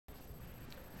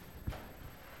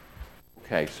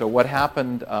Okay, so what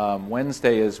happened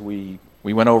Wednesday is we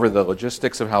went over the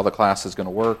logistics of how the class is going to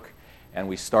work, and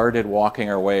we started walking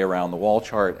our way around the wall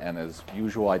chart, and as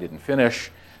usual, I didn't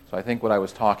finish. So I think what I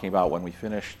was talking about when we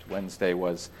finished Wednesday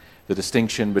was the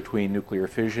distinction between nuclear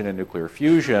fission and nuclear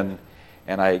fusion,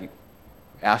 and I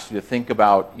asked you to think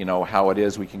about, how it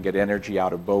is we can get energy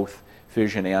out of both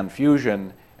fission and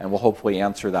fusion, and we'll hopefully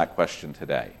answer that question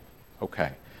today.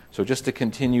 Okay, so just to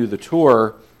continue the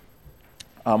tour,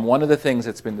 one of the things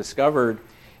that's been discovered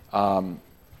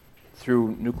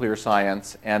through nuclear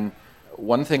science, and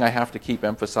one thing I have to keep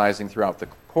emphasizing throughout the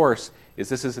course, is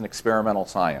this is an experimental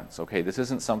science. Okay, this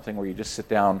isn't something where you just sit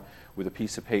down with a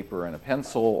piece of paper and a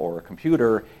pencil or a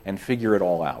computer and figure it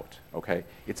all out. Okay,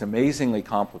 it's amazingly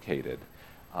complicated,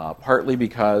 partly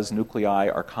because nuclei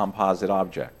are composite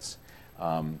objects.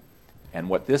 And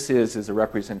what this is a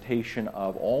representation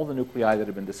of all the nuclei that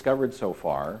have been discovered so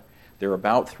far. There are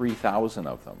about 3,000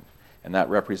 of them, and that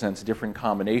represents different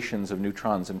combinations of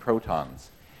neutrons and protons.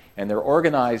 And they're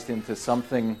organized into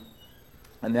something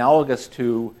analogous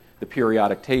to the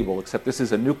periodic table, except this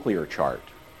is a nuclear chart.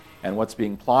 And what's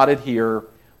being plotted here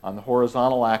on the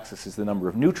horizontal axis is the number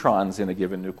of neutrons in a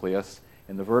given nucleus,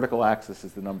 and the vertical axis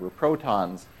is the number of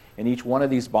protons, and each one of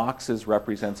these boxes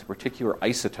represents a particular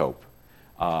isotope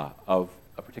of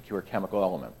a particular chemical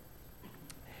element.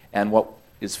 And what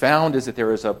is found is that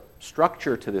there is a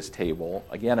structure to this table,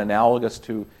 again analogous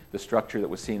to the structure that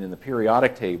was seen in the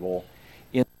periodic table,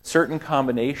 in certain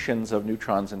combinations of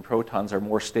neutrons and protons are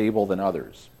more stable than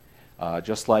others.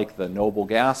 Just like the noble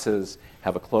gases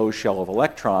have a closed shell of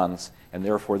electrons, and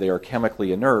therefore they are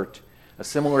chemically inert, a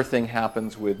similar thing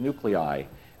happens with nuclei,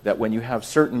 that when you have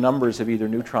certain numbers of either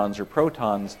neutrons or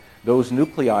protons, those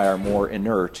nuclei are more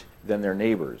inert than their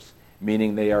neighbors,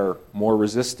 meaning they are more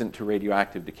resistant to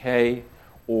radioactive decay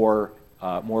or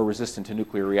more resistant to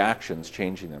nuclear reactions,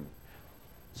 changing them.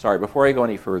 Sorry, before I go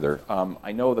any further,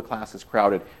 I know the class is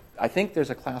crowded. I think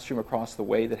there's a classroom across the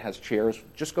way that has chairs.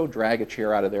 Just go drag a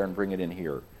chair out of there and bring it in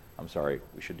here. I'm sorry,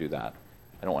 we should do that.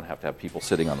 I don't want to have people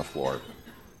sitting on the floor.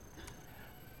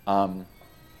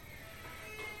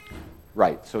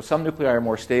 Right, so some nuclei are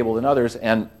more stable than others,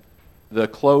 and the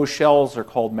closed shells are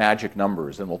called magic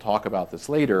numbers, and we'll talk about this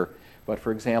later. But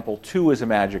for example, 2 is a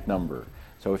magic number.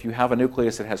 So if you have a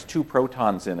nucleus that has 2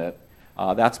 protons in it,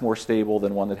 that's more stable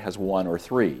than one that has 1 or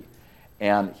 3.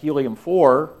 And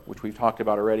helium-4, which we've talked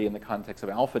about already in the context of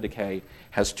alpha decay,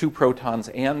 has 2 protons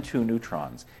and 2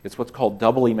 neutrons. It's what's called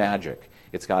doubly magic.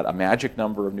 It's got a magic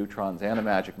number of neutrons and a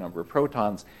magic number of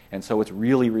protons, and so it's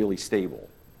really, really stable.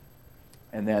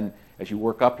 And then as you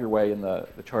work up your way in the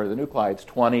chart of the nuclides,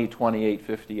 20, 28,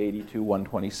 50, 82,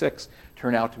 126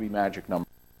 turn out to be magic numbers,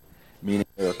 meaning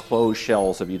they're closed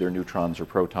shells of either neutrons or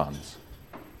protons.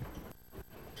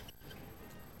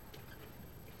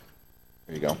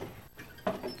 There you go.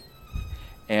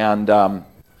 And one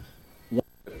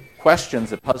of the questions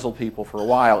that puzzled people for a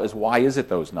while is, why is it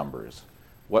those numbers?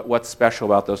 What's special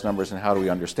about those numbers, and how do we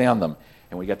understand them?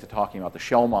 And we get to talking about the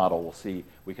shell model, we'll see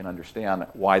we can understand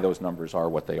why those numbers are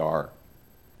what they are.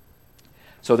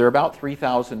 So there are about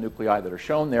 3,000 nuclei that are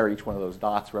shown there. Each one of those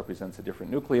dots represents a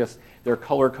different nucleus. They're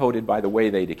color-coded by the way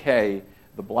they decay.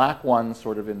 The black ones,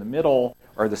 sort of in the middle,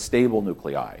 are the stable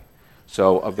nuclei.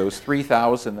 So of those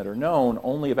 3,000 that are known,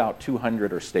 only about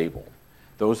 200 are stable.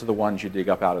 Those are the ones you dig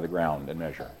up out of the ground and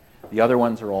measure. The other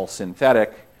ones are all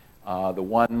synthetic. The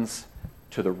ones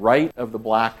to the right of the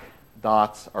black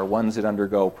dots are ones that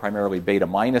undergo primarily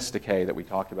beta-minus decay that we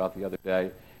talked about the other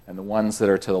day, and the ones that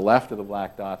are to the left of the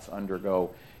black dots undergo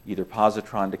either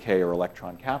positron decay or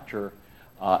electron capture,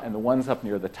 and the ones up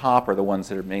near the top are the ones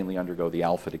that mainly undergo the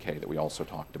alpha decay that we also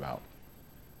talked about.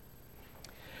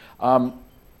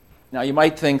 Now, you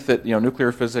might think that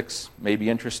nuclear physics may be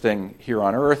interesting here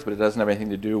on Earth, but it doesn't have anything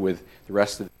to do with the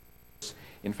rest of the universe.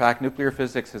 In fact, nuclear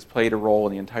physics has played a role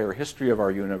in the entire history of our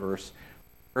universe,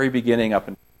 from the very beginning up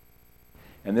until.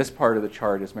 And this part of the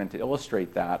chart is meant to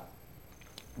illustrate that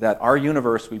our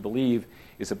universe, we believe,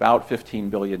 is about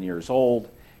 15 billion years old,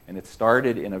 and it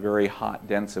started in a very hot,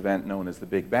 dense event known as the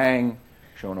Big Bang,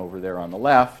 shown over there on the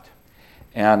left.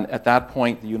 And at that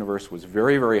point, the universe was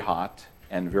very, very hot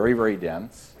and very, very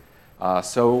dense,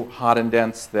 so hot and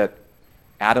dense that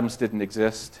atoms didn't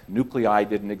exist, nuclei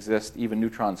didn't exist, even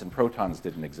neutrons and protons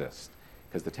didn't exist,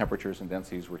 because the temperatures and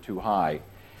densities were too high.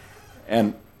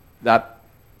 And that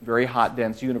very hot,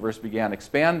 dense universe began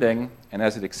expanding, and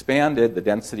as it expanded, the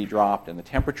density dropped and the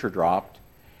temperature dropped,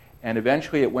 and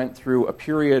eventually it went through a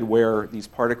period where these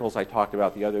particles I talked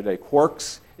about the other day,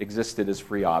 quarks, existed as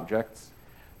free objects.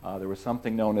 There was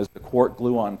something known as the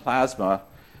quark-gluon plasma.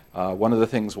 One of the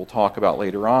things we'll talk about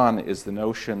later on is the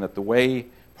notion that the way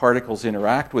particles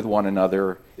interact with one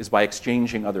another is by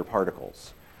exchanging other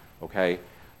particles. Okay?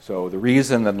 So the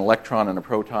reason that an electron and a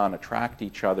proton attract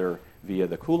each other via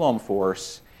the Coulomb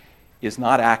force is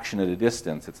not action at a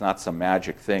distance. It's not some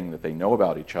magic thing that they know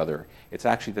about each other. It's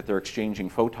actually that they're exchanging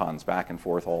photons back and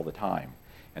forth all the time.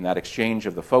 And that exchange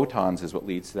of the photons is what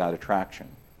leads to that attraction.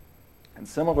 And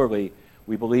similarly,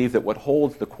 we believe that what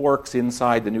holds the quarks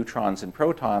inside the neutrons and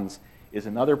protons is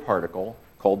another particle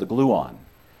called the gluon,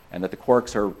 and that the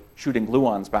quarks are shooting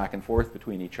gluons back and forth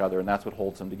between each other, and that's what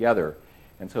holds them together.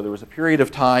 And so there was a period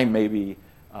of time, maybe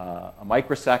a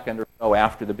microsecond or so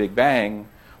after the Big Bang,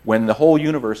 when the whole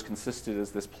universe consisted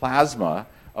as this plasma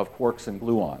of quarks and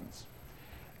gluons.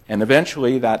 And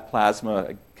eventually that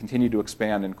plasma continued to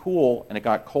expand and cool, and it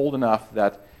got cold enough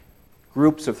that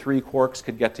groups of 3 quarks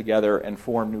could get together and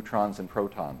form neutrons and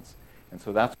protons. And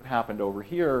so that's what happened over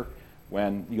here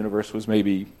when the universe was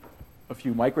maybe a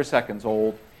few microseconds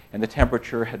old, and the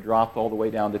temperature had dropped all the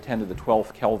way down to 10 to the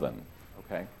 12th Kelvin.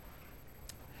 Okay?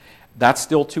 That's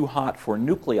still too hot for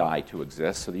nuclei to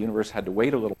exist, so the universe had to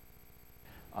wait a little,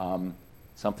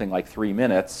 something like 3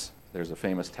 minutes. There's a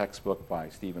famous textbook by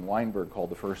Steven Weinberg called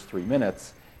The First 3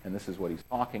 Minutes, and this is what he's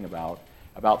talking about.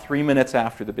 About 3 minutes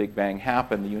after the Big Bang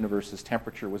happened, the universe's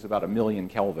temperature was about 1,000,000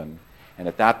 Kelvin, and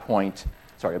at that point,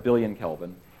 1,000,000,000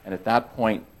 Kelvin, and at that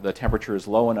point, the temperature is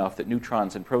low enough that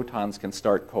neutrons and protons can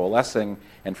start coalescing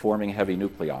and forming heavy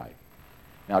nuclei.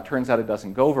 Now, it turns out it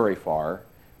doesn't go very far,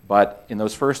 but in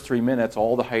those first 3 minutes,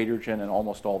 all the hydrogen and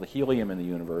almost all the helium in the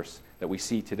universe that we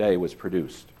see today was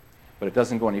produced. But it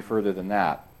doesn't go any further than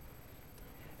that.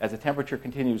 As the temperature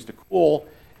continues to cool,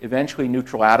 eventually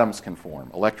neutral atoms can form.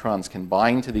 Electrons can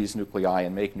bind to these nuclei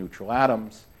and make neutral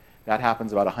atoms. That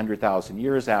happens about 100,000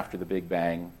 years after the Big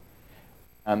Bang.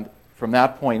 And from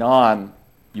that point on,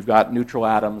 you've got neutral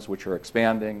atoms which are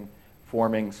expanding,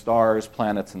 forming stars,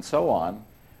 planets, and so on.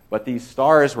 But these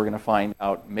stars, we're going to find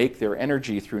out, make their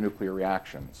energy through nuclear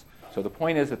reactions. So the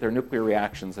point is that they're nuclear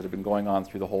reactions that have been going on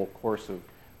through the whole course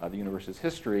of the universe's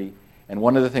history. And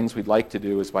one of the things we'd like to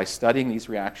do is, by studying these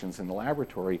reactions in the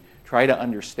laboratory, try to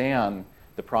understand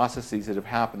the processes that have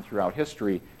happened throughout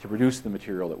history to produce the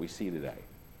material that we see today.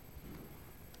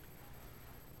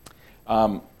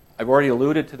 I've already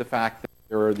alluded to the fact that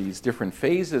there are these different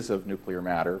phases of nuclear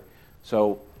matter.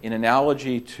 So in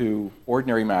analogy to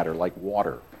ordinary matter, like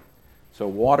water. So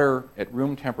water at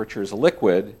room temperature is a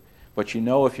liquid, but you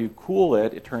know if you cool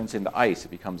it, it turns into ice.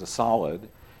 It becomes a solid.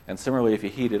 And similarly, if you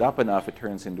heat it up enough, it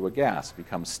turns into a gas. It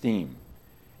becomes steam.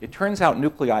 It turns out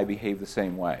nuclei behave the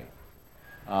same way.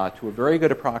 To a very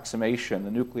good approximation,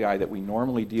 the nuclei that we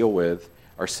normally deal with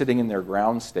are sitting in their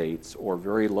ground states or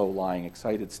very low-lying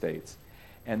excited states.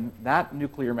 And that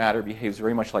nuclear matter behaves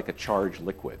very much like a charged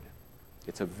liquid.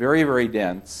 It's a very, very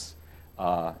dense,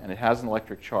 and it has an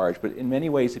electric charge, but in many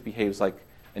ways it behaves like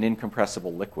an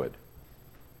incompressible liquid.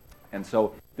 And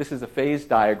so this is a phase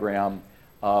diagram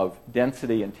of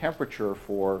density and temperature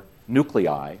for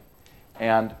nuclei.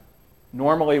 And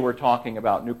normally we're talking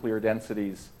about nuclear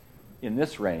densities in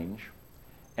this range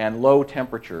and low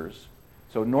temperatures.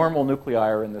 So normal nuclei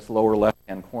are in this lower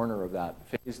left-hand corner of that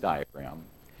phase diagram.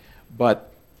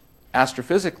 But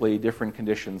astrophysically, different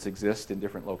conditions exist in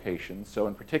different locations. So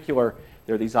in particular,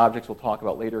 there are these objects we'll talk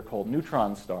about later called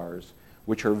neutron stars,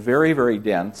 which are very, very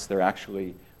dense. They're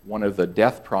actually one of the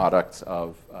death products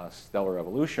of stellar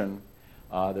evolution.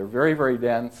 They're very, very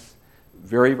dense,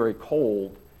 very, very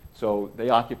cold. So they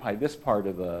occupy this part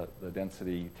of the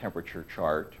density temperature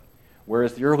chart.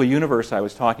 Whereas the early universe I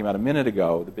was talking about a minute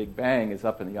ago, the Big Bang, is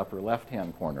up in the upper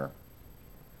left-hand corner.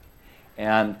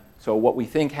 And so what we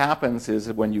think happens is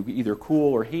that when you either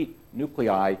cool or heat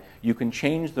nuclei, you can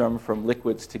change them from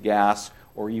liquids to gas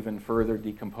or even further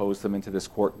decompose them into this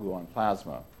quark gluon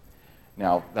plasma.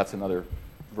 Now, that's another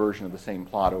version of the same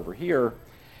plot over here.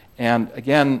 And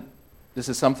again, this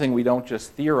is something we don't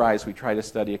just theorize, we try to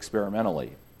study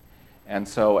experimentally. And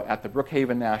so at the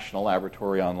Brookhaven National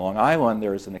Laboratory on Long Island,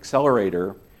 there is an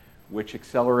accelerator which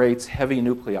accelerates heavy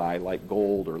nuclei like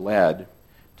gold or lead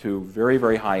to very,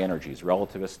 very high energies,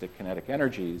 relativistic kinetic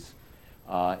energies,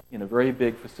 in a very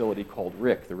big facility called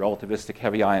RHIC, the Relativistic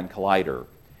Heavy Ion Collider.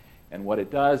 And what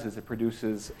it does is it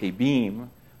produces a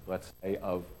beam, let's say,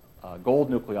 of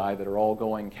gold nuclei that are all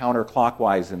going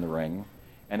counterclockwise in the ring,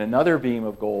 and another beam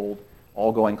of gold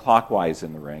all going clockwise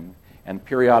in the ring. And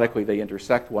periodically they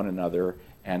intersect one another,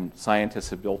 and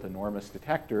scientists have built enormous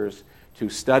detectors to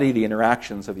study the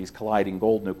interactions of these colliding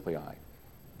gold nuclei.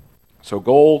 So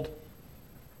gold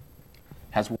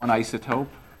has one isotope,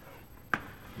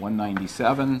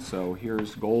 197. So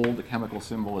here's gold. The chemical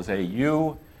symbol is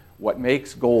Au. What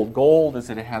makes gold gold is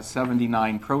that it has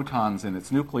 79 protons in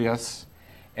its nucleus.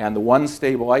 And the one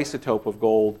stable isotope of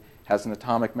gold has an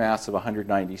atomic mass of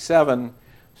 197,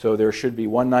 so there should be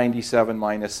 197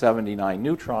 minus 79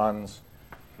 neutrons,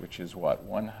 which is what,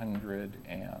 100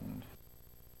 and...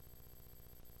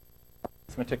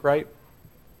 Arithmetic right?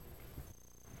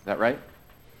 Is that right?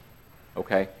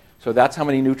 Okay, so that's how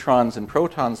many neutrons and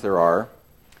protons there are.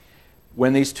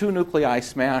 When these two nuclei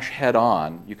smash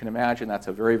head-on, you can imagine that's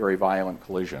a very, very violent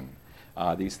collision.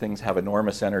 These things have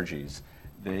enormous energies.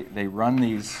 They run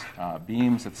these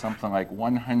beams at something like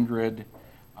 100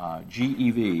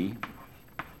 GeV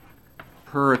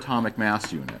per atomic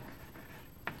mass unit.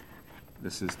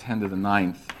 This is 10 to the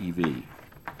 9th eV.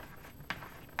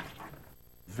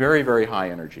 Very, very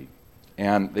high energy.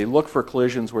 And they look for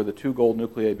collisions where the two gold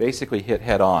nuclei basically hit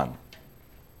head-on.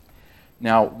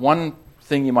 Now, one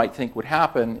thing you might think would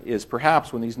happen is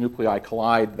perhaps when these nuclei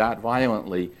collide that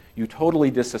violently, you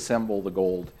totally disassemble the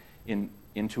gold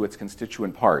into its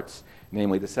constituent parts,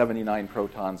 namely the 79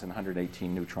 protons and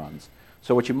 118 neutrons.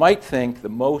 So what you might think the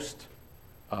most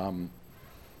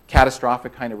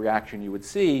catastrophic kind of reaction you would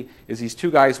see is these two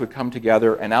guys would come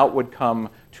together and out would come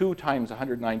 2 times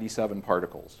 197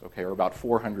 particles, okay, or about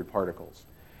 400 particles.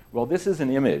 Well, this is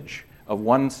an image of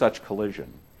one such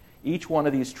collision. Each one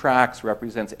of these tracks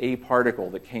represents a particle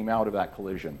that came out of that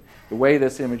collision. The way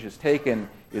this image is taken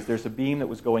is there's a beam that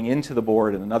was going into the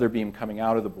board and another beam coming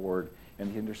out of the board,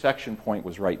 and the intersection point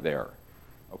was right there.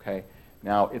 Okay?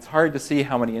 Now, it's hard to see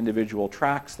how many individual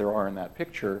tracks there are in that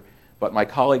picture, but my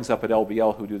colleagues up at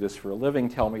LBL who do this for a living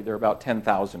tell me there are about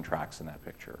 10,000 tracks in that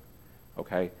picture.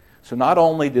 Okay? So not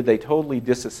only did they totally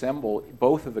disassemble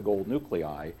both of the gold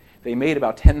nuclei, they made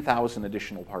about 10,000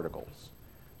 additional particles.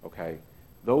 Okay?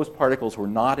 Those particles were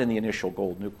not in the initial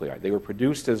gold nuclei. They were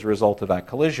produced as a result of that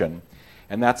collision.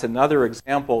 And that's another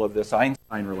example of this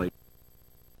Einstein relation.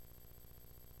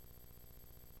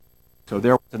 So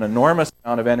there was an enormous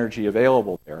amount of energy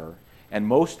available there, and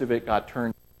most of it got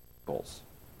turned into particles.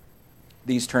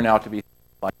 These turn out to be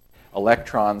like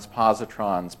electrons,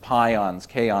 positrons, pions,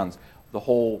 kaons, the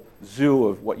whole zoo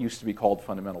of what used to be called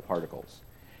fundamental particles.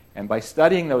 And by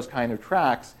studying those kind of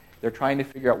tracks, they're trying to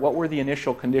figure out what were the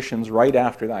initial conditions right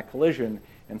after that collision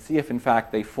and see if, in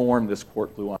fact, they formed this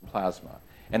quark-gluon plasma.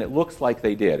 And it looks like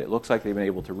they did. It looks like they've been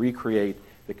able to recreate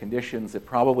the conditions that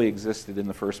probably existed in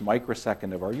the first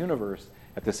microsecond of our universe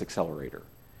at this accelerator.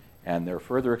 And there are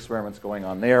further experiments going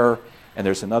on there, and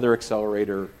there's another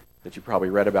accelerator that you probably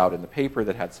read about in the paper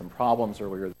that had some problems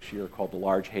earlier this year called the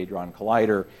Large Hadron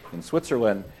Collider in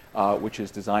Switzerland, which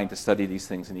is designed to study these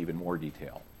things in even more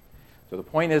detail. So the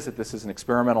point is that this is an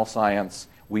experimental science.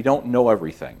 We don't know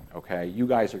everything, okay? You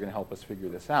guys are going to help us figure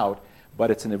this out, but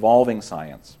it's an evolving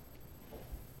science.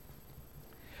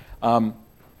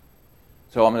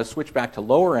 So I'm going to switch back to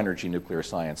lower energy nuclear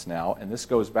science now, and this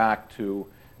goes back to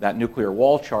that nuclear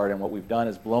wall chart, and what we've done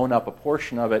is blown up a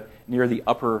portion of it near the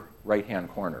upper right-hand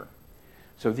corner.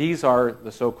 So these are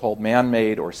the so-called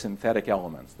man-made or synthetic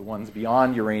elements, the ones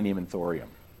beyond uranium and thorium.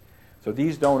 So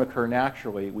these don't occur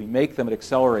naturally. We make them at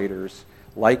accelerators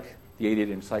like the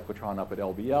 88-inch cyclotron up at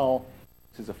LBL.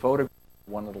 This is a photograph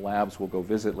of one of the labs we'll go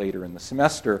visit later in the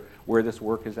semester where this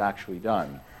work is actually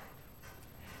done.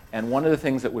 And one of the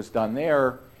things that was done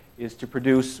there is to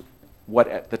produce what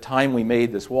at the time we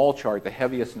made this wall chart, the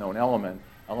heaviest known element,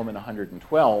 element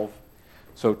 112.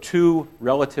 So 2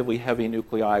 relatively heavy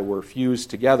nuclei were fused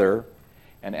together,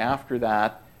 and after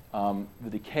that, the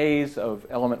decays of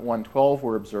element 112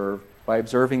 were observed by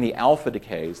observing the alpha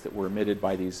decays that were emitted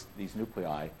by these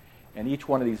nuclei. And each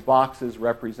one of these boxes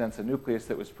represents a nucleus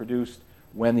that was produced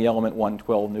when the element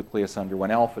 112 nucleus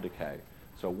underwent alpha decay.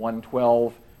 So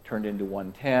 112 turned into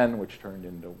 110, which turned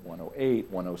into 108,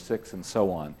 106, and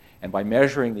so on. And by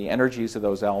measuring the energies of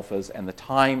those alphas and the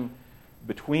time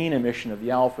between emission of the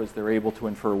alphas, they're able to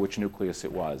infer which nucleus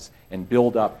it was and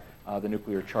build up the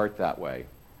nuclear chart that way.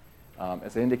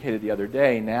 As I indicated the other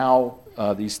day, now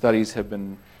these studies have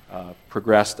been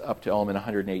progressed up to element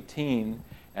 118,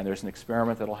 and there's an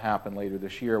experiment that will happen later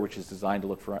this year which is designed to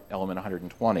look for element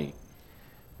 120.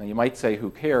 Now you might say, who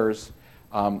cares?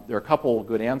 There are a couple of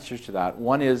good answers to that.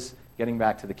 One is, getting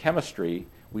back to the chemistry,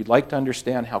 we'd like to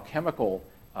understand how chemical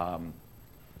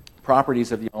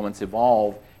properties of the elements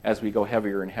evolve as we go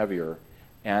heavier and heavier.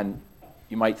 And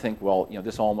you might think, well,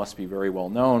 this all must be very well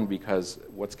known because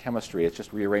what's chemistry? It's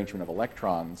just rearrangement of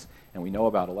electrons, and we know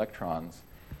about electrons.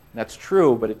 And that's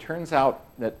true, but it turns out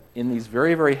that in these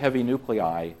very, very heavy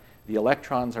nuclei, the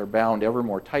electrons are bound ever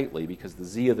more tightly because the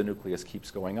Z of the nucleus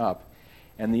keeps going up.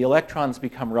 And the electrons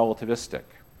become relativistic,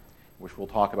 which we'll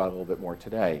talk about a little bit more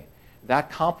today.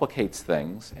 That complicates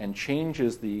things and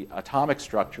changes the atomic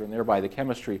structure and thereby the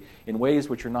chemistry in ways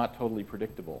which are not totally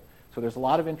predictable. So there's a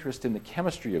lot of interest in the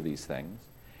chemistry of these things.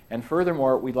 And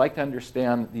furthermore, we'd like to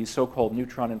understand these so-called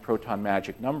neutron and proton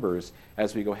magic numbers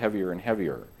as we go heavier and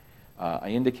heavier. I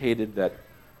indicated that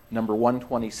number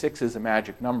 126 is a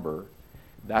magic number.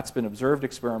 That's been observed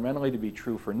experimentally to be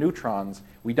true for neutrons.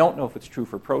 We don't know if it's true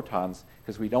for protons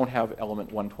because we don't have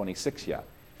element 126 yet.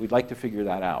 We'd like to figure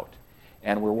that out.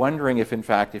 And we're wondering if, in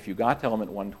fact, if you got to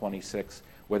element 126,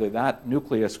 whether that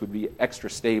nucleus would be extra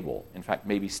stable, in fact,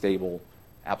 maybe stable,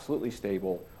 absolutely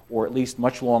stable, or at least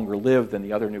much longer lived than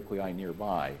the other nuclei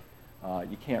nearby.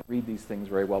 You can't read these things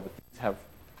very well, but these have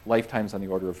lifetimes on the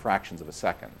order of fractions of a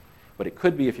second. But it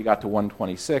could be if you got to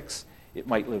 126, it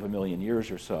might live 1 million years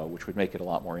or so, which would make it a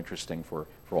lot more interesting for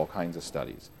all kinds of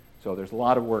studies. So there's a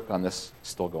lot of work on this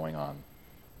still going on.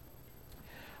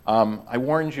 I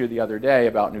warned you the other day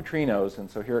about neutrinos, and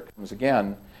so here it comes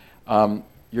again.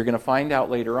 You're going to find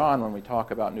out later on when we talk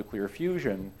about nuclear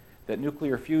fusion that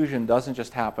nuclear fusion doesn't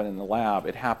just happen in the lab,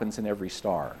 it happens in every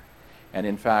star. And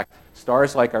in fact,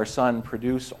 stars like our sun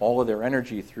produce all of their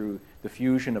energy through the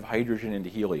fusion of hydrogen into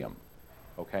helium.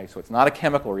 Okay, so it's not a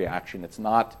chemical reaction. It's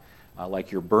not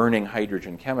like you're burning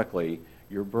hydrogen chemically.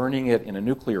 You're burning it in a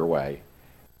nuclear way.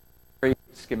 Very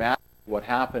schematically, what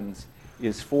happens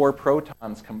is 4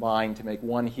 protons combine to make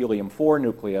one helium-4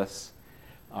 nucleus.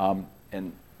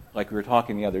 And like we were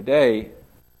talking the other day,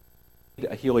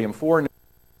 a helium-4 nucleus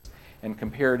and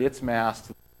compared its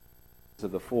mass to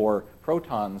the 4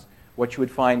 protons, what you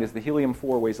would find is the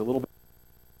helium-4 weighs a little bit.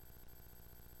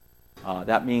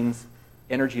 That means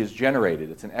energy is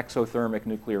generated. It's an exothermic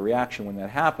nuclear reaction when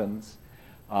that happens.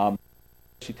 You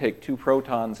take 2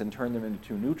 protons and turn them into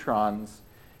 2 neutrons.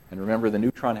 And remember, the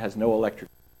neutron has no electric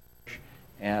charge.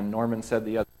 And Norman said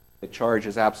the charge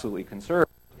is absolutely conserved.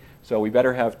 So we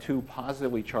better have 2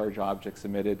 positively charged objects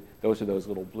emitted. Those are those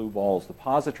little blue balls, the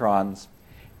positrons.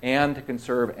 And to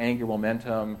conserve angular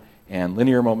momentum and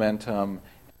linear momentum.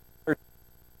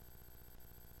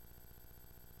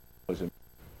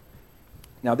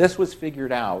 Now, this was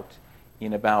figured out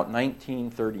in about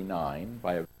 1939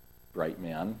 by a bright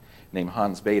man named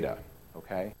Hans Bethe,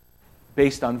 okay,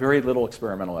 based on very little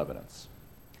experimental evidence.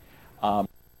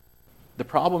 The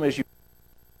problem is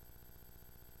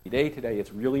today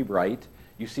it's really bright.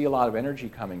 You see a lot of energy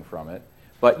coming from it,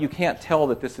 but you can't tell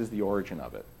that this is the origin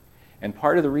of it. And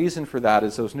part of the reason for that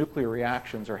is those nuclear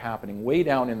reactions are happening way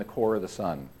down in the core of the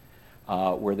sun,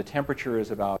 where the temperature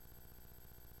is about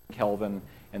Kelvin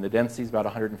and the density is about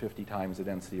 150 times the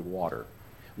density of water.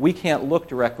 We can't look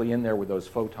directly in there with those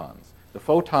photons. The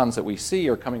photons that we see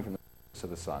are coming from the surface of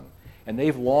the sun, and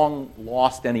they've long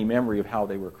lost any memory of how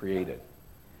they were created.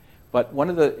 But one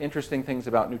of the interesting things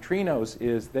about neutrinos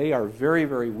is they are very,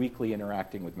 very weakly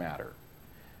interacting with matter.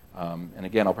 And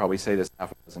again, I'll probably say this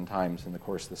half a dozen times in the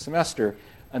course of the semester.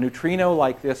 A neutrino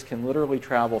like this can literally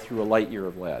travel through a light year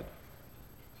of lead.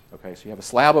 Okay, so you have a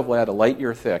slab of lead a light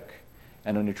year thick,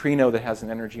 and a neutrino that has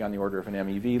an energy on the order of an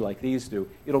MeV like these do,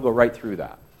 it'll go right through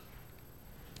that.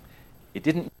 It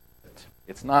didn't.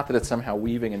 It's not that it's somehow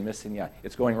weaving and missing the eye.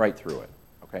 It's going right through it.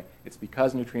 Okay, it's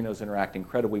because neutrinos interact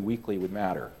incredibly weakly with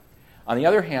matter. On the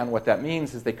other hand, what that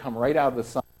means is they come right out of the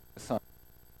sun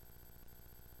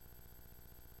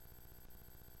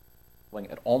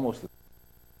at almost the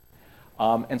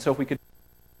and so if we could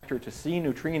to see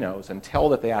neutrinos and tell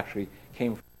that they actually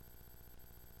came from,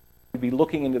 we'd be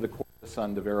looking into the core of the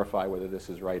sun to verify whether this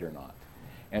is right or not.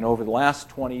 And over the last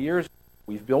 20 years,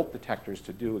 we've built detectors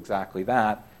to do exactly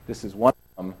that. This is one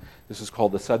of them. This is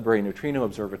called the Sudbury Neutrino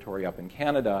Observatory up in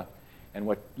Canada. And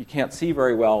what you can't see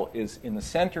very well is in the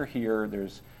center here,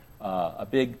 there's a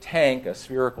big tank, a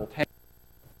spherical tank,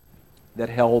 that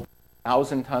held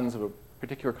 1,000 tons of a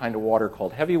particular kind of water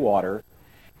called heavy water.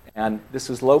 And this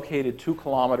is located 2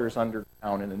 kilometers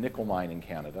underground in a nickel mine in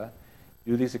Canada.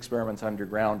 Do these experiments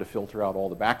underground to filter out all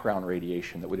the background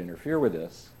radiation that would interfere with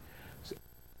this. So,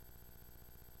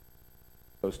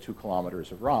 those 2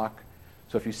 kilometers of rock.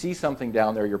 So if you see something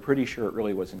down there, you're pretty sure it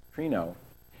really was a neutrino.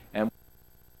 And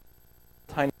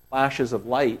tiny flashes of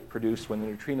light produced when the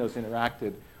neutrinos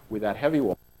interacted with that heavy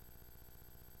water.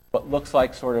 What looks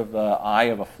like sort of the eye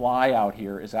of a fly out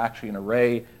here is actually an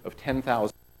array of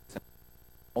 10,000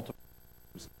 multiple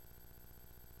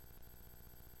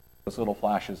those little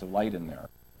flashes of light in there.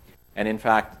 And in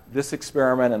fact, this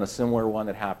experiment and a similar one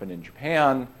that happened in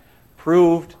Japan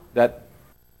proved that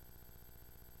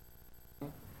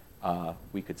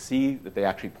we could see that they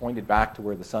actually pointed back to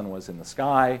where the sun was in the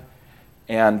sky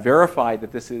and verified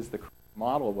that this is the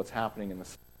model of what's happening in the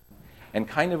sun. And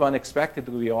kind of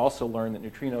unexpectedly, we also learned that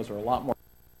neutrinos are a lot more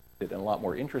and a lot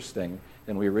more interesting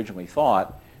than we originally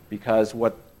thought, because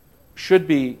what should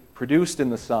be produced in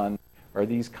the sun are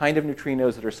these kind of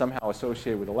neutrinos that are somehow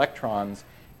associated with electrons.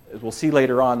 As we'll see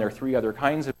later on, there are 3 other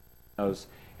kinds of neutrinos,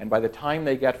 and by the time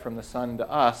they get from the sun to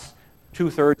us,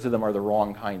 2/3 of them are the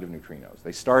wrong kind of neutrinos.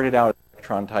 They started out as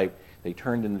electron type, they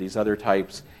turned into these other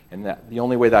types, and the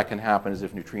only way that can happen is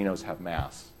if neutrinos have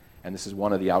mass. And this is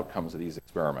one of the outcomes of these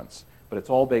experiments. But it's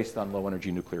all based on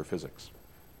low-energy nuclear physics.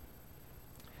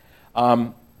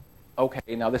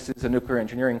 Okay, now this is a nuclear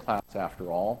engineering class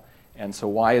after all, and so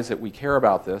why is it we care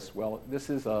about this? Well, this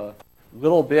is a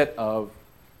little bit of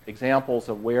examples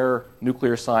of where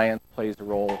nuclear science plays a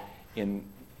role in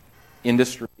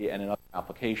industry and in other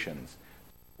applications.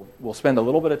 We'll spend a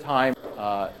little bit of time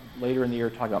later in the year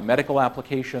talking about medical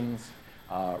applications.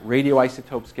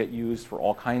 Radioisotopes get used for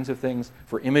all kinds of things,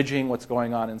 for imaging what's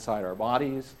going on inside our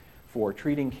bodies, for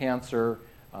treating cancer,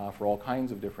 for all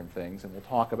kinds of different things. And we'll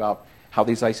talk about how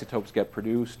these isotopes get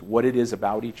produced, what it is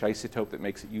about each isotope that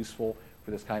makes it useful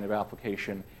for this kind of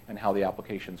application, and how the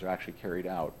applications are actually carried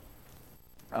out.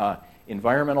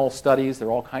 Environmental studies, there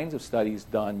are all kinds of studies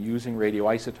done using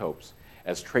radioisotopes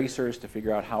as tracers to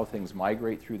figure out how things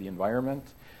migrate through the environment.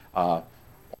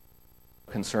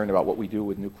 Concerned about what we do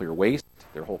with nuclear waste.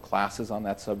 There are whole classes on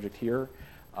that subject here.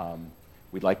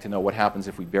 We'd like to know what happens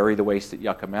if we bury the waste at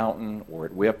Yucca Mountain or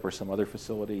at WIPP or some other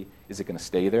facility. Is it going to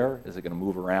stay there? Is it going to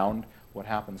move around? What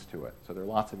happens to it? So there are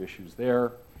lots of issues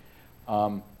there.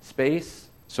 Space.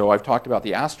 So I've talked about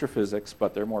the astrophysics,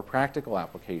 but there are more practical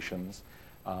applications.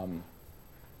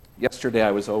 Yesterday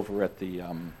I was over at the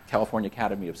California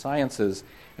Academy of Sciences,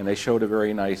 and they showed a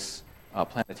very nice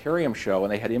planetarium show,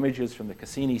 and they had images from the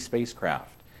Cassini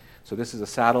spacecraft. So this is a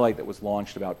satellite that was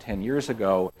launched about 10 years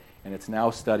ago, and it's now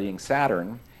studying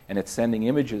Saturn, and it's sending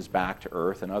images back to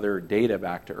Earth and other data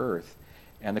back to Earth.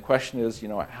 And the question is,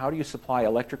 how do you supply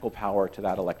electrical power to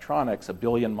that electronics 1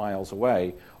 billion miles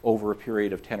away over a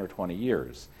period of 10 or 20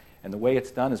 years? And the way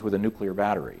it's done is with a nuclear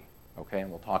battery. Okay, and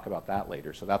we'll talk about that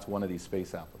later. So that's one of these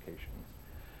space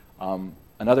applications.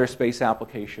 Another space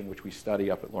application, which we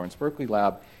study up at Lawrence Berkeley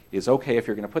Lab, is, okay, if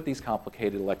you're going to put these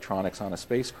complicated electronics on a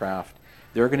spacecraft,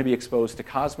 they're going to be exposed to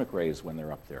cosmic rays when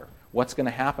they're up there. What's going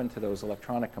to happen to those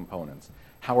electronic components?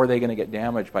 How are they going to get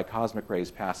damaged by cosmic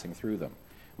rays passing through them?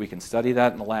 We can study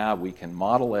that in the lab, we can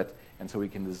model it, and so we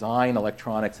can design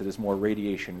electronics that is more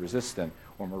radiation resistant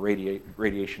or more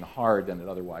radiation hard than it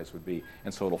otherwise would be,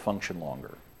 and so it'll function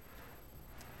longer.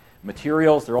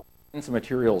 Materials, there are all kinds of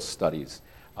materials studies.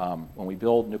 When we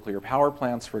build nuclear power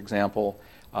plants, for example,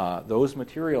 those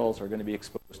materials are going to be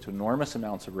exposed to enormous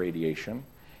amounts of radiation,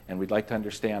 and we'd like to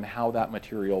understand how that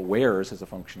material wears as a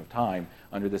function of time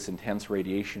under this intense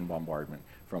radiation bombardment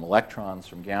from electrons,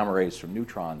 from gamma rays, from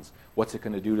neutrons. What's it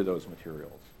going to do to those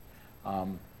materials?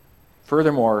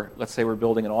 Furthermore, let's say we're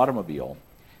building an automobile.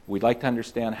 We'd like to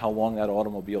understand how long that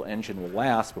automobile engine will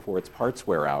last before its parts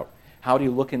wear out. How do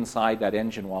you look inside that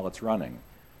engine while it's running?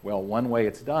 Well, one way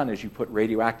it's done is you put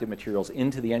radioactive materials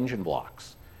into the engine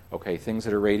blocks. Okay, things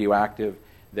that are radioactive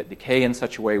that decay in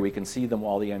such a way we can see them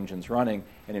while the engine's running,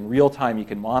 and in real time you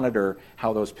can monitor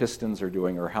how those pistons are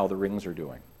doing or how the rings are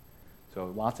doing. So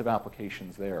lots of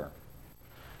applications there.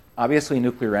 Obviously,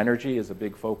 nuclear energy is a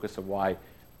big focus of why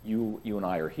you and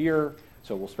I are here,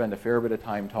 so we'll spend a fair bit of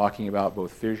time talking about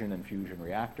both fission and fusion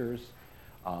reactors.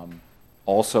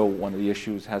 Also, one of the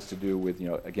issues has to do with,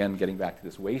 again, getting back to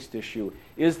this waste issue.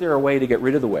 Is there a way to get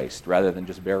rid of the waste rather than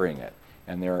just burying it?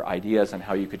 And there are ideas on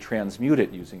how you could transmute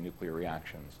it using nuclear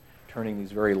reactions, turning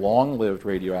these very long-lived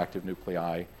radioactive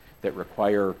nuclei that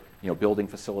require, building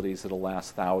facilities that'll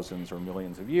last thousands or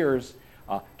millions of years,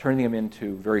 turning them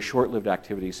into very short-lived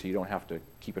activities so you don't have to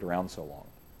keep it around so long.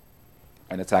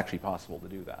 And it's actually possible to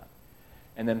do that.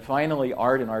 And then finally,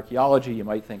 art and archaeology. You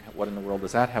might think, what in the world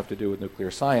does that have to do with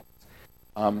nuclear science?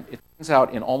 It turns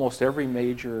out in almost every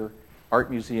major art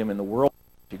museum in the world,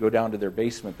 if you go down to their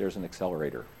basement, there's an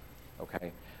accelerator.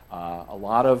 Okay? A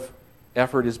lot of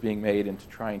effort is being made into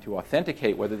trying to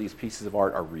authenticate whether these pieces of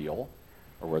art are real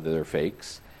or whether they're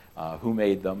fakes, who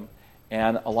made them.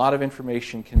 And a lot of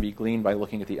information can be gleaned by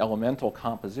looking at the elemental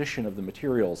composition of the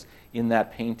materials in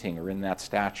that painting or in that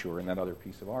statue or in that other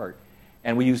piece of art.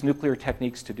 And we use nuclear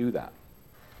techniques to do that.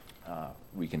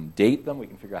 We can date them, we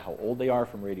can figure out how old they are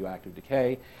from radioactive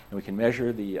decay, and we can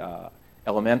measure the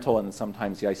elemental and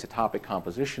sometimes the isotopic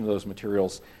composition of those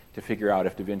materials to figure out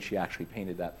if Da Vinci actually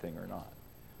painted that thing or not.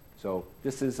 So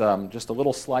this is just a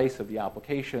little slice of the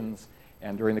applications,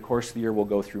 and during the course of the year we'll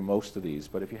go through most of these.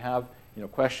 But if you have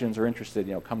questions or interested,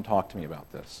 come talk to me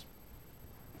about this.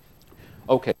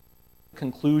 Okay,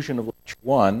 conclusion of lecture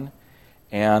 1,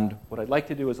 and what I'd like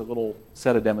to do is a little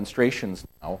set of demonstrations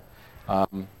now.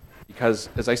 Because,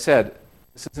 as I said,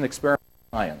 this is an experimental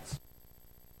science.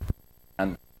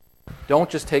 And don't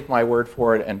just take my word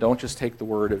for it, and don't just take the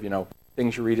word of,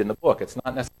 things you read in the book. It's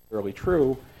not necessarily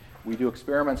true. We do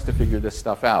experiments to figure this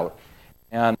stuff out.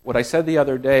 And what I said the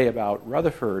other day about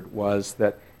Rutherford was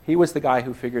that he was the guy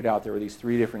who figured out there were these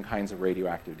 3 different kinds of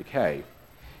radioactive decay.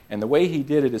 And the way he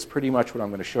did it is pretty much what I'm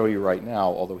going to show you right now,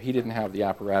 although he didn't have the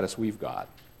apparatus we've got.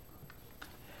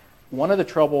 One of the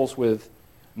troubles with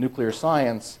nuclear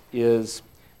science is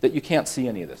that you can't see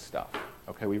any of this stuff.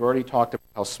 Okay, we've already talked about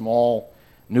how small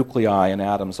nuclei and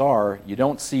atoms are. You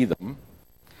don't see them.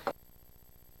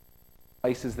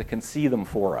 Places that can see them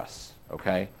for us,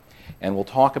 okay? And we'll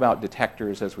talk about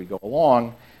detectors as we go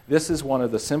along. This is one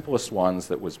of the simplest ones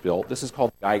that was built. This is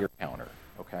called the Geiger counter,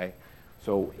 okay?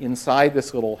 So inside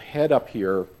this little head up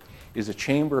here is a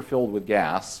chamber filled with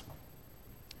gas.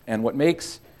 And what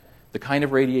makes the kind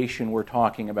of radiation we're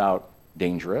talking about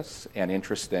dangerous and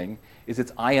interesting is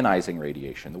it's ionizing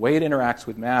radiation. The way it interacts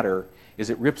with matter is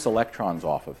it rips electrons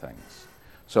off of things.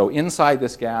 So inside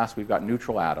this gas, we've got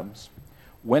neutral atoms.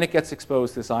 When it gets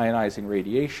exposed to this ionizing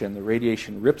radiation, the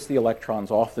radiation rips the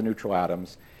electrons off the neutral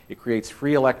atoms. It creates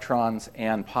free electrons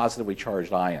and positively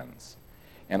charged ions.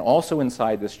 And also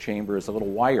inside this chamber is a little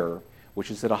wire,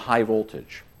 which is at a high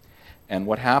voltage. And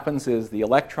what happens is the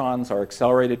electrons are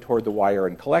accelerated toward the wire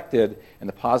and collected, and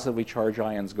the positively charged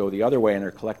ions go the other way and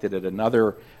are collected at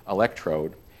another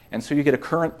electrode. And so you get a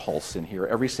current pulse in here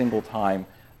every single time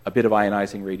a bit of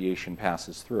ionizing radiation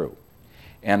passes through.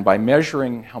 And by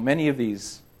measuring how many of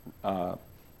these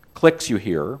clicks you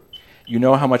hear, you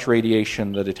know how much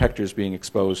radiation the detector is being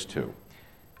exposed to.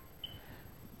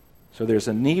 So there's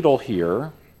a needle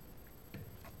here,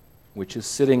 which is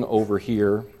sitting over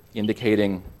here,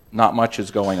 indicating not much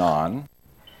is going on.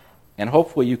 And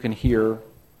hopefully you can hear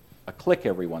a click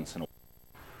every once in a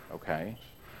while. Okay?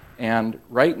 And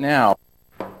right now,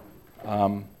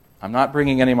 I'm not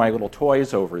bringing any of my little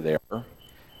toys over there,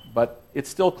 but it's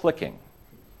still clicking.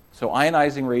 So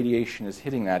ionizing radiation is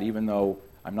hitting that even though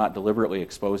I'm not deliberately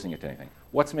exposing it to anything.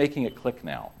 What's making it click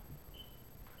now?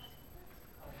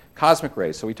 Cosmic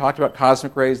rays. So we talked about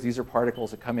cosmic rays. These are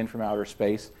particles that come in from outer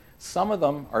space. Some of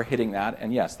them are hitting that,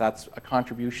 and yes, that's a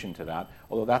contribution to that,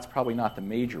 although that's probably not the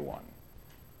major one.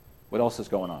 What else is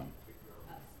going on?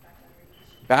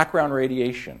 Background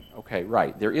radiation. Okay,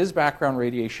 right. There is background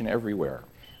radiation everywhere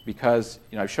because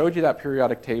I showed you that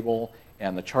periodic table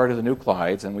and the chart of the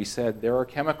nuclides, and we said there are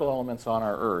chemical elements on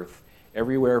our Earth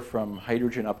everywhere from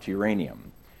hydrogen up to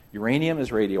uranium. Uranium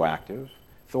is radioactive.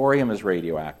 Thorium is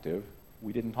radioactive.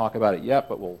 We didn't talk about it yet,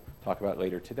 but we'll talk about it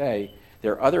later today.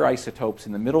 There are other isotopes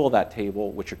in the middle of that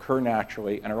table which occur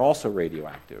naturally and are also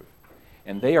radioactive.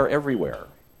 And they are everywhere.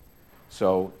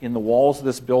 So in the walls of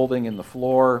this building, in the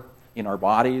floor, in our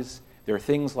bodies, there are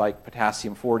things like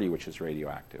potassium-40, which is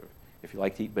radioactive. If you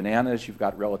like to eat bananas, you've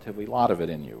got relatively a lot of it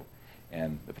in you.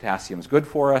 And the potassium is good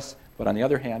for us, but on the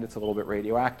other hand, it's a little bit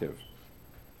radioactive.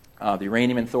 The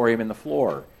uranium and thorium in the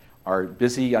floor are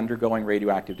busy undergoing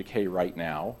radioactive decay right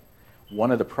now.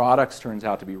 One of the products turns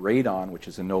out to be radon, which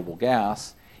is a noble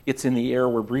gas. It's in the air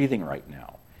we're breathing right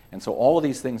now. And so all of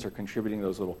these things are contributing to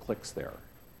those little clicks there.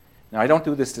 Now, I don't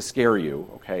do this to scare you,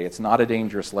 okay? It's not a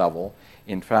dangerous level.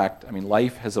 In fact,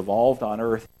 life has evolved on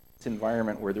Earth in an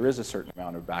environment where there is a certain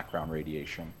amount of background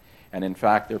radiation. And in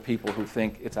fact, there are people who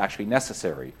think it's actually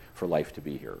necessary for life to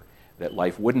be here, that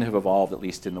life wouldn't have evolved, at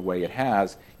least in the way it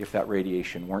has, if that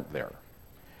radiation weren't there.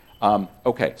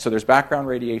 Okay, so there's background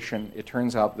radiation. It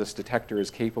turns out this detector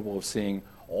is capable of seeing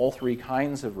all 3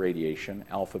 kinds of radiation,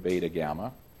 alpha, beta,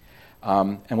 gamma.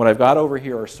 And what I've got over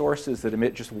here are sources that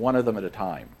emit just one of them at a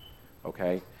time.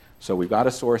 Okay, so we've got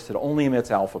a source that only emits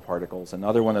alpha particles,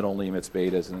 another one that only emits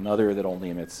betas, and another that only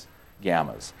emits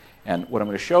gammas. And what I'm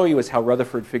going to show you is how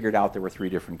Rutherford figured out there were 3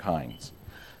 different kinds.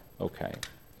 Okay,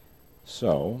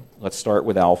 so let's start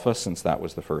with alpha, since that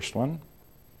was the first one.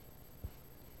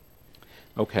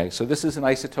 Okay, so this is an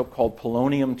isotope called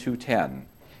polonium-210.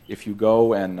 If you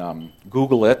go and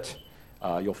Google it,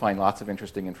 you'll find lots of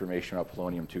interesting information about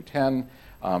polonium-210.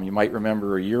 You might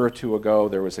remember a year or 2 ago,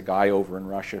 there was a guy over in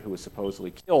Russia who was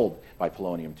supposedly killed by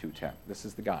polonium-210. This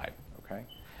is the guy, okay?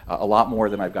 A lot more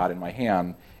than I've got in my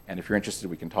hand, and if you're interested,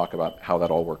 we can talk about how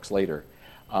that all works later.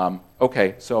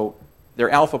 Okay, so there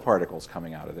are alpha particles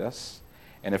coming out of this,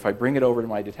 and if I bring it over to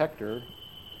my detector,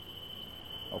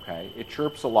 okay, it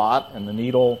chirps a lot, and the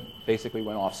needle basically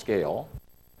went off scale.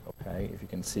 Okay, if you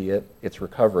can see it, it's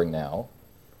recovering now.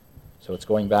 So it's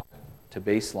going back to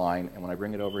baseline, and when I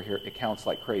bring it over here, it counts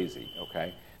like crazy,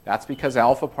 okay? That's because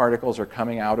alpha particles are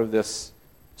coming out of this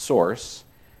source,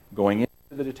 going into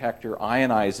the detector,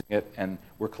 ionizing it, and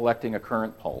we're collecting a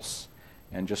current pulse.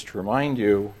 And just to remind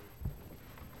you,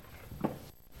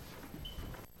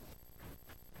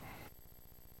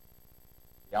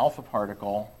 the alpha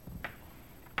particle,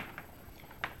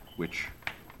 which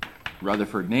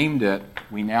Rutherford named it,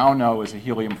 we now know is a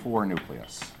helium-4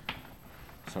 nucleus.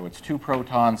 So it's 2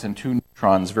 protons and 2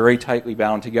 neutrons very tightly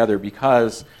bound together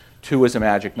because 2 is a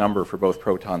magic number for both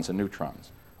protons and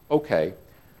neutrons. Okay,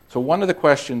 so one of the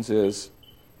questions is,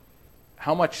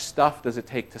 how much stuff does it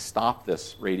take to stop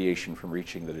this radiation from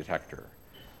reaching the detector?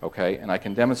 Okay, and I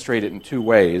can demonstrate it in 2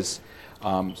 ways.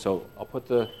 So I'll put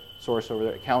the source over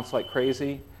there. It counts like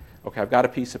crazy. Okay, I've got a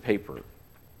piece of paper.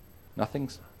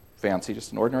 Nothing's fancy,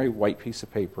 just an ordinary white piece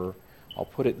of paper. I'll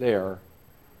put it there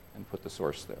and put the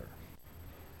source there.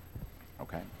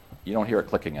 Okay, you don't hear it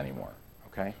clicking anymore.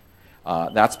 Okay,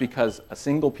 that's because a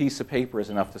single piece of paper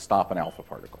is enough to stop an alpha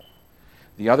particle.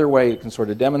 The other way you can sort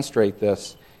of demonstrate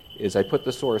this is I put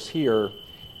the source here,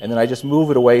 and then I just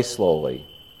move it away slowly.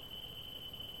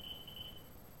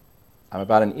 I'm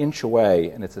about an inch away,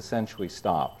 and it's essentially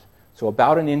stopped. So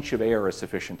about an inch of air is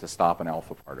sufficient to stop an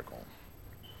alpha particle.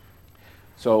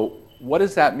 So what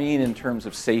does that mean in terms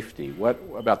of safety? What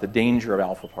about the danger of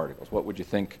alpha particles? What would you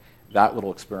think that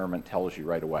little experiment tells you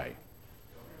right away?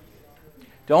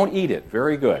 Don't eat it.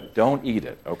 Very good. Don't eat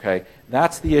it. Okay?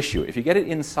 That's the issue. If you get it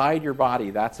inside your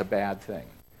body, that's a bad thing.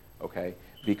 Okay?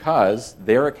 Because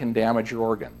there it can damage your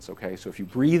organs. Okay? So if you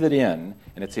breathe it in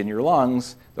and it's in your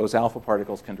lungs, those alpha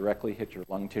particles can directly hit your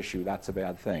lung tissue. That's a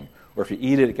bad thing. Or if you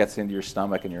eat it, it gets into your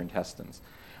stomach and your intestines.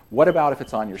 What about if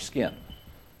it's on your skin?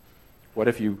 What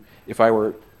if I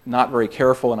were not very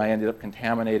careful and I ended up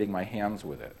contaminating my hands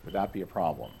with it? Would that be a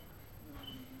problem?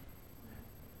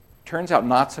 Turns out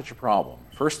not such a problem.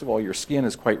 First of all, your skin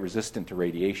is quite resistant to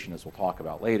radiation, as we'll talk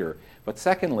about later. But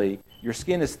secondly, your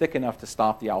skin is thick enough to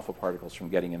stop the alpha particles from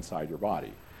getting inside your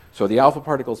body. So the alpha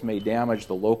particles may damage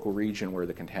the local region where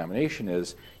the contamination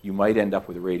is. You might end up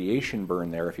with a radiation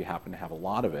burn there if you happen to have a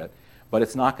lot of it, but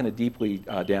it's not going to deeply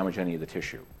damage any of the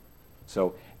tissue.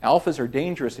 So alphas are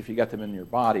dangerous if you get them in your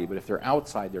body, but if they're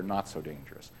outside, they're not so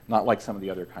dangerous, not like some of the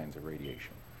other kinds of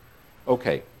radiation.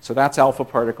 Okay, so that's alpha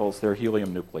particles. They're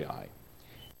helium nuclei.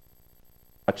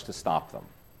 Much to stop them.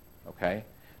 Okay?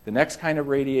 The next kind of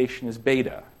radiation is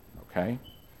beta. Okay?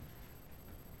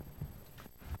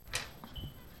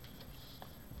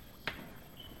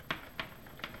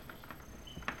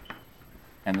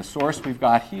 And the source we've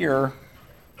got here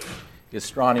is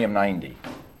strontium-90.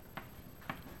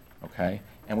 Okay?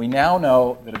 And we now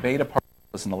know that a beta particle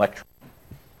is an electron.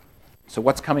 So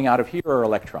what's coming out of here are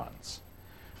electrons.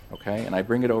 Okay? And I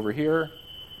bring it over here,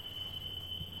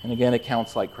 and again, it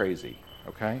counts like crazy.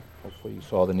 Okay? Hopefully you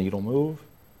saw the needle move.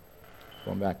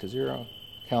 Going back to 0.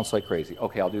 Counts like crazy.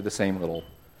 Okay, I'll do the same little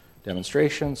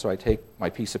demonstration. So I take my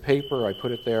piece of paper, I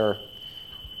put it there,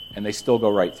 and they still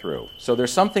go right through. So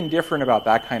there's something different about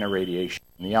that kind of radiation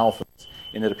in the alphas,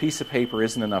 in that a piece of paper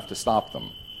isn't enough to stop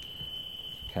them.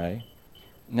 Okay?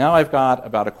 Now I've got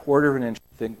about a quarter of an inch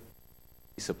thick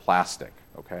piece of plastic.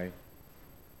 Okay?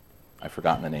 I've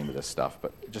forgotten the name of this stuff,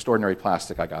 but just ordinary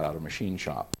plastic I got out of a machine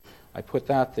shop. I put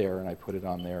that there, and I put it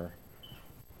on there.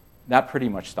 That pretty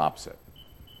much stops it.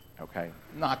 Okay?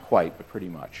 Not quite, but pretty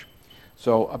much.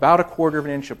 So about a quarter of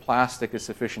an inch of plastic is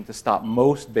sufficient to stop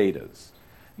most betas.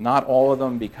 Not all of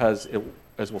them, because,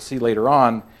 as we'll see later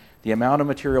on, the amount of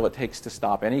material it takes to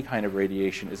stop any kind of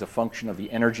radiation is a function of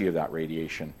the energy of that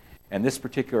radiation. And this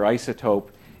particular isotope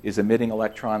is emitting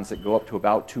electrons that go up to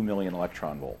about 2 million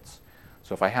electron volts.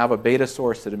 So if I have a beta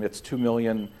source that emits 2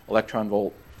 million electron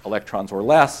volt electrons or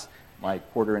less, my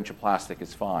quarter inch of plastic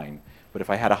is fine. But if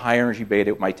I had a high energy beta,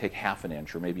 it might take half an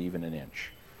inch or maybe even an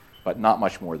inch, but not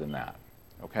much more than that.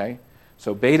 Okay?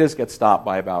 So betas get stopped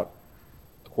by about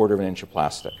a quarter of an inch of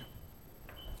plastic.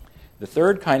 The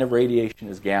third kind of radiation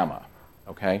is gamma.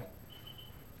 Okay?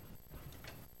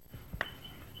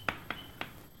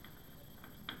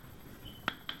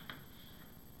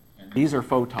 And these are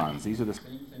photons. These are the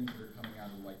same things that are coming out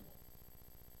of the light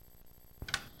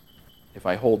bulb. If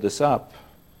I hold this up,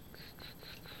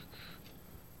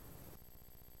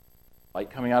 light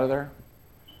coming out of there?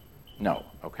 No,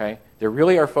 okay? There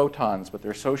really are photons, but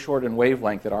they're so short in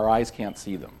wavelength that our eyes can't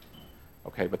see them.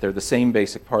 Okay, but they're the same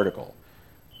basic particle.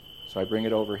 So I bring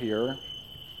it over here,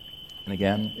 and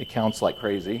again, it counts like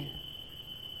crazy.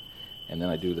 And then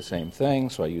I do the same thing,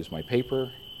 so I use my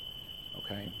paper.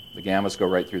 Okay, the gammas go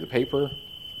right through the paper.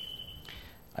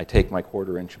 I take my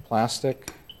quarter inch of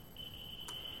plastic.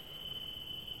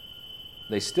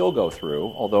 They still go through,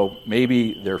 although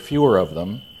maybe there are fewer of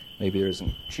them. Maybe there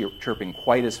isn't chirping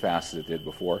quite as fast as it did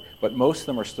before, but most of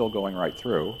them are still going right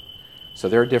through. So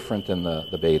they're different than the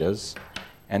betas.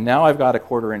 And now I've got a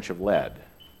quarter inch of lead,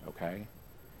 okay?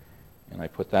 And I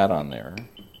put that on there.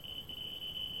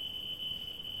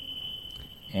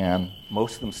 and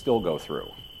most of them still go through.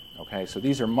 Okay, so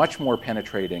these are much more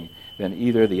penetrating than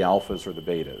either the alphas or the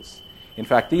betas. In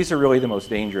fact, these are really the most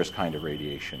dangerous kind of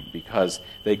radiation because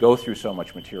they go through so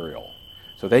much material.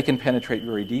 So they can penetrate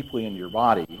very deeply into your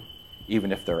body,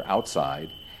 even if they're outside,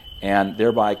 and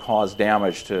thereby cause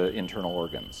damage to internal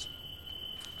organs.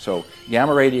 So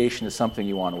gamma radiation is something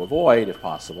you want to avoid if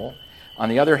possible. On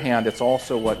the other hand, it's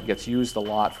also what gets used a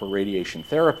lot for radiation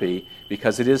therapy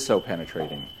because it is so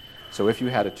penetrating. So if you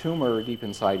had a tumor deep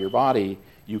inside your body,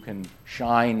 you can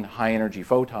shine high-energy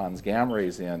photons, gamma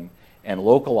rays in, and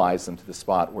localize them to the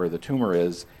spot where the tumor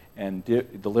is and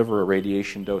deliver a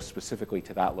radiation dose specifically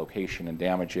to that location and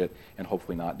damage it and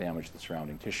hopefully not damage the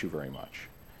surrounding tissue very much.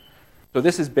 So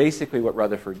this is basically what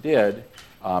Rutherford did.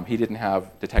 He didn't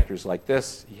have detectors like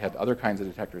this. He had other kinds of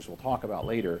detectors we'll talk about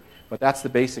later. But that's the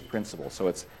basic principle. So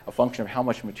it's a function of how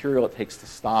much material it takes to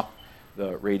stop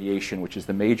the radiation, which is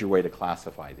the major way to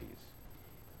classify these.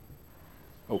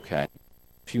 Okay, a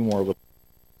few more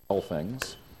little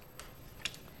things.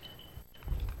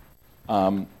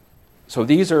 So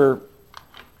these are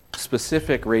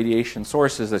specific radiation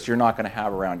sources that you're not going to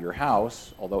have around your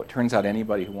house, although it turns out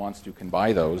anybody who wants to can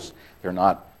buy those. They're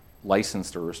not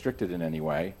licensed or restricted in any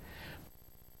way.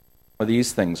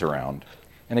 These things around.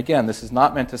 And again, this is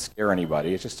not meant to scare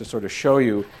anybody. It's just to sort of show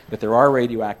you that there are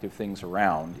radioactive things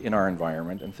around in our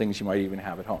environment and things you might even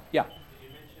have at home. Yeah? Did you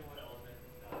mention what element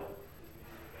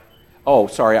is Oh,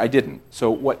 sorry, I didn't.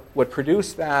 So what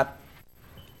produced that,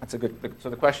 that's a good, so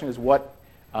the question is what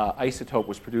isotope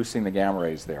was producing the gamma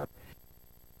rays there?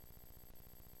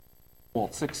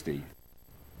 Cobalt-60,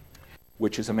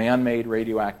 which is a man-made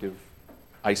radioactive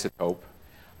isotope.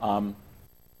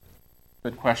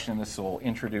 Good question. This will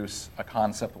introduce a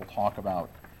concept we'll talk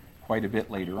about quite a bit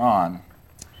later on.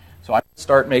 So I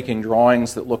start making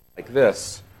drawings that look like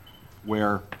this,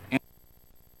 where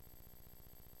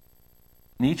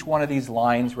each one of these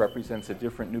lines represents a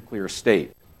different nuclear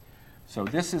state. So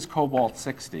this is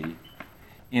cobalt-60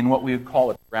 in what we would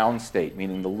call a ground state,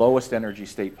 meaning the lowest energy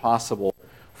state possible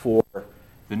for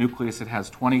the nucleus. It has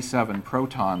 27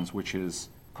 protons, which is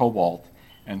cobalt,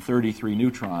 and 33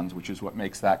 neutrons, which is what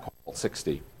makes that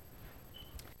cobalt-60.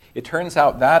 It turns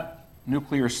out that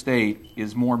nuclear state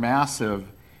is more massive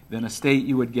than a state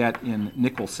you would get in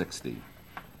nickel-60.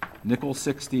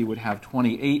 Nickel-60 would have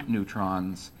 28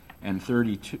 neutrons and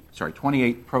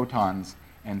 28 protons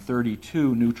and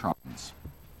 32 neutrons.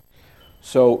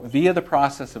 So via the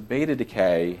process of beta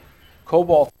decay,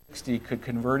 cobalt-60 could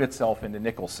convert itself into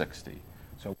nickel-60.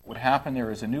 So what would happen there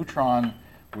is a neutron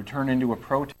would turn into a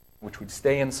proton, which would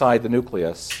stay inside the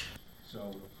nucleus.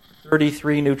 So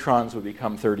 33 neutrons would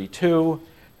become 32,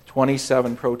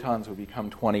 27 protons would become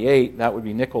 28. That would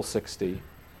be nickel-60.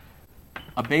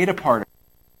 A beta particle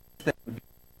would be,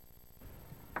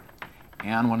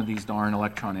 and one of these darn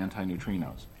electron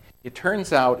antineutrinos. It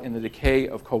turns out in the decay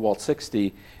of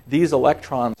cobalt-60, these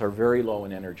electrons are very low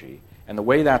in energy. And the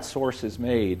way that source is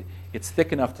made, it's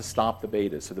thick enough to stop the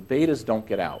betas. So the betas don't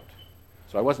get out.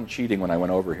 So I wasn't cheating when I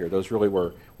went over here. Those really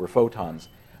were photons.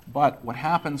 But what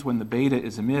happens when the beta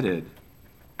is emitted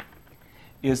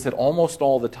is that almost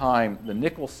all the time, the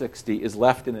nickel-60 is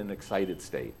left in an excited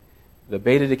state. The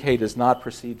beta decay does not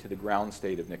proceed to the ground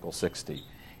state of nickel-60.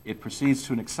 It proceeds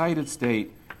to an excited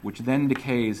state, which then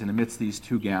decays and emits these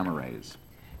two gamma rays.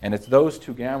 And it's those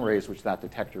two gamma rays which that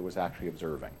detector was actually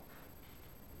observing.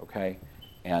 Okay?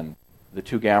 And the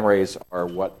two gamma rays are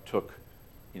what took,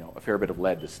 a fair bit of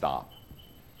lead to stop.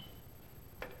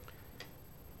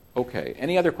 Okay,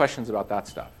 any other questions about that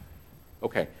stuff?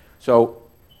 Okay, so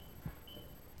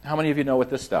how many of you know what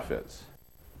this stuff is?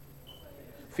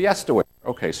 Fiesta ware.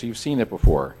 Okay, so you've seen it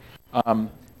before.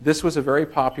 This was a very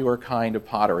popular kind of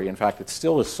pottery. In fact, it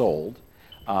still is sold,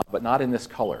 but not in this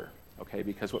color. Okay,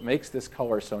 because what makes this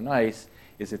color so nice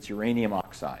is it's uranium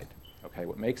oxide. Okay,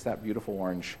 what makes that beautiful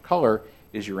orange color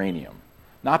is uranium.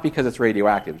 Not because it's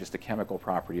radioactive, just a chemical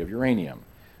property of uranium.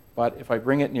 But if I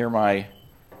bring it near my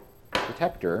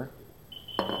detector,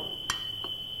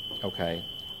 okay,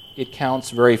 it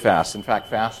counts very fast. In fact,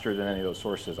 faster than any of those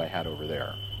sources I had over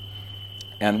there.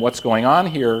 And what's going on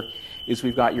here is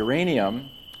we've got uranium,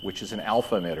 which is an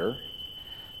alpha emitter.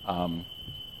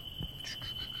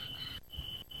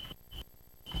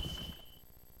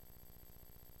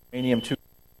 Uranium-2.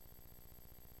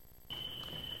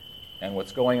 And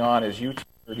what's going on is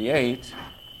U-238,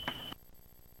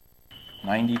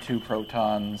 92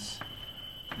 protons,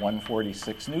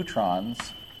 146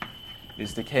 neutrons,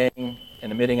 is decaying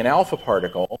and emitting an alpha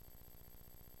particle,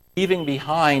 leaving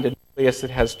behind a nucleus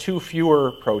that has two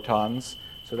fewer protons,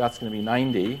 so that's going to be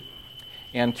 90,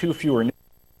 and two fewer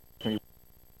neutrons,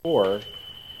 4.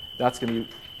 That's going to be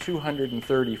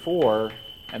 234,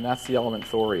 and that's the element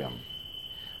thorium.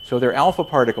 So there are alpha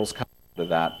particles coming out of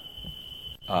that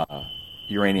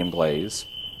uranium glaze.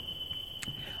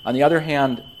 On the other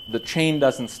hand, the chain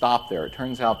doesn't stop there. It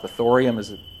turns out the thorium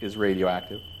is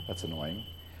radioactive. That's annoying.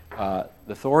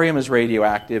 The thorium is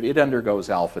radioactive. It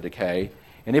undergoes alpha decay,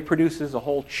 and it produces a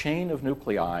whole chain of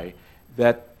nuclei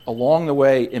that along the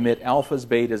way emit alphas,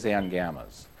 betas, and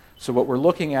gammas. So what we're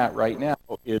looking at right now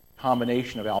is a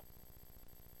combination of alpha.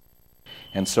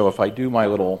 And so if I do my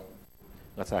little,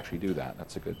 let's actually do that.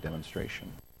 That's a good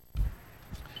demonstration.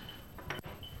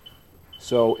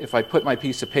 So if I put my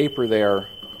piece of paper there,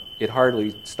 it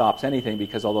hardly stops anything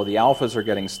because although the alphas are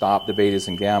getting stopped, the betas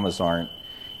and gammas aren't.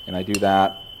 And I do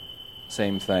that,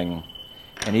 same thing.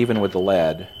 And even with the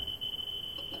lead,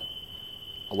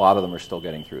 a lot of them are still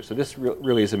getting through. So this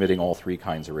really is emitting all three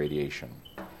kinds of radiation.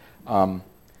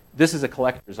 This is a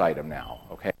collector's item now.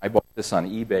 Okay, I bought this on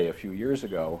eBay a few years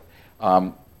ago.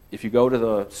 If you go to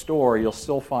the store, you'll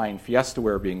still find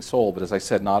Fiestaware being sold, but as I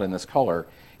said, not in this color.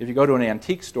 If you go to an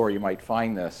antique store, you might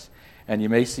find this. And you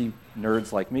may see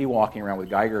nerds like me walking around with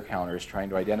Geiger counters trying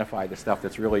to identify the stuff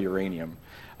that's really uranium.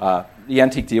 The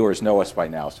antique dealers know us by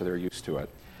now, so they're used to it.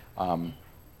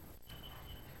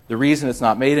 The reason it's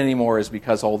not made anymore is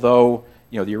because although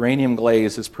the uranium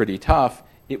glaze is pretty tough,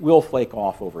 it will flake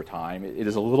off over time. It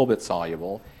is a little bit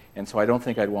soluble, and so I don't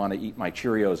think I'd want to eat my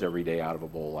Cheerios every day out of a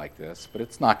bowl like this, but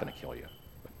it's not going to kill you.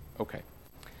 Okay.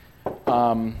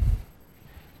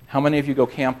 How many of you go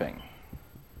camping?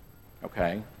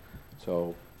 Okay.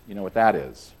 So you know what that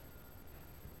is.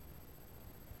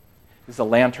 This is a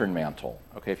lantern mantle.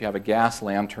 Okay, if you have a gas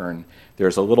lantern,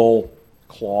 there's a little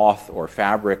cloth or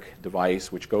fabric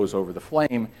device which goes over the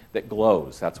flame that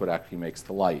glows. That's what actually makes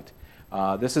the light.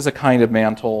 This is a kind of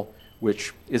mantle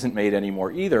which isn't made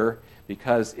anymore either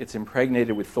because it's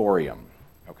impregnated with thorium.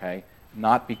 Okay,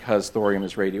 not because thorium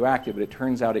is radioactive, but it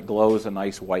turns out it glows a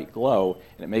nice white glow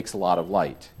and it makes a lot of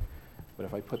light. But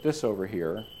if I put this over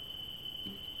here,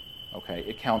 okay,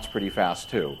 it counts pretty fast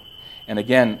too. And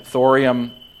again,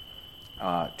 thorium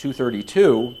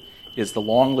 232 is the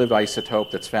long-lived isotope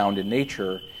that's found in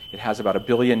nature. It has about a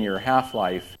billion-year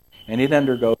half-life, and it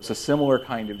undergoes a similar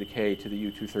kind of decay to the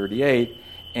U-238,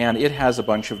 and it has a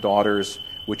bunch of daughters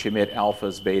which emit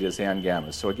alphas, betas, and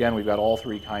gammas. So again, we've got all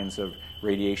three kinds of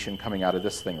radiation coming out of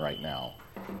this thing right now.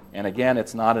 And again,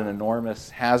 it's not an enormous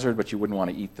hazard, but you wouldn't want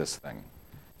to eat this thing.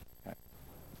 Okay.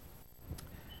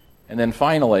 And then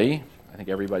finally, I think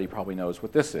everybody probably knows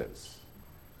what this is.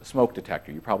 A smoke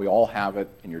detector. You probably all have it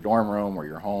in your dorm room or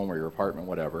your home or your apartment,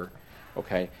 whatever.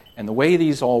 Okay, and the way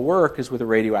these all work is with a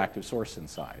radioactive source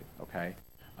inside. Okay,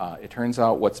 it turns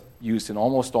out what's used in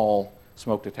almost all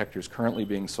smoke detectors currently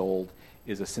being sold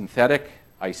is a synthetic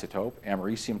isotope,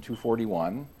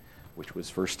 americium-241, which was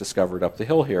first discovered up the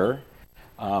hill here,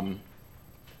 and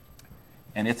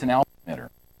it's an alpha emitter.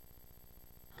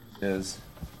 Is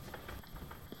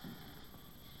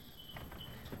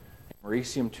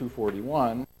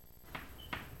americium-241.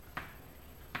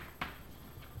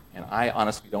 And I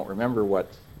honestly don't remember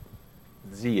what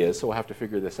Z is, so we'll have to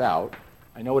figure this out.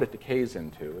 I know what it decays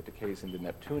into. It decays into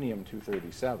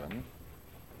neptunium-237,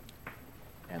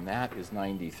 and that is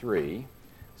 93.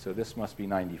 So this must be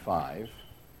 95.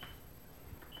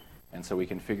 And so we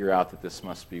can figure out that this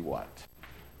must be what?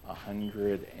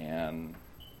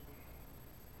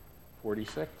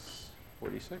 146?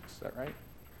 46, is that right?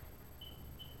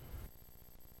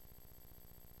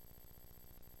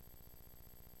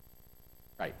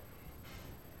 Right.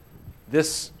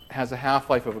 This has a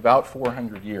half-life of about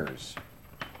 400 years.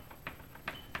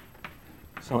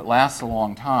 So it lasts a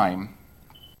long time.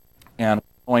 And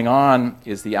what's going on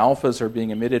is the alphas are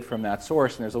being emitted from that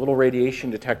source, and there's a little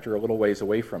radiation detector a little ways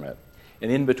away from it.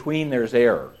 And in between, there's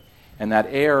air. And that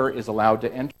air is allowed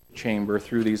to enter the chamber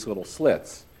through these little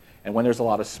slits. And when there's a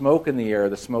lot of smoke in the air,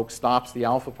 the smoke stops the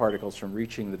alpha particles from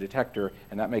reaching the detector,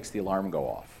 and that makes the alarm go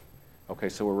off. Okay,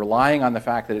 so we're relying on the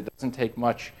fact that it doesn't take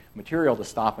much material to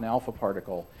stop an alpha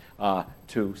particle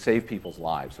to save people's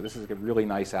lives. So this is a really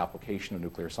nice application of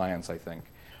nuclear science, I think,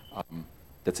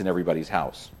 that's in everybody's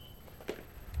house.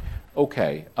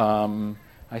 Okay,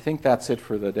 I think that's it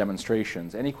for the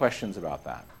demonstrations. Any questions about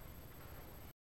that?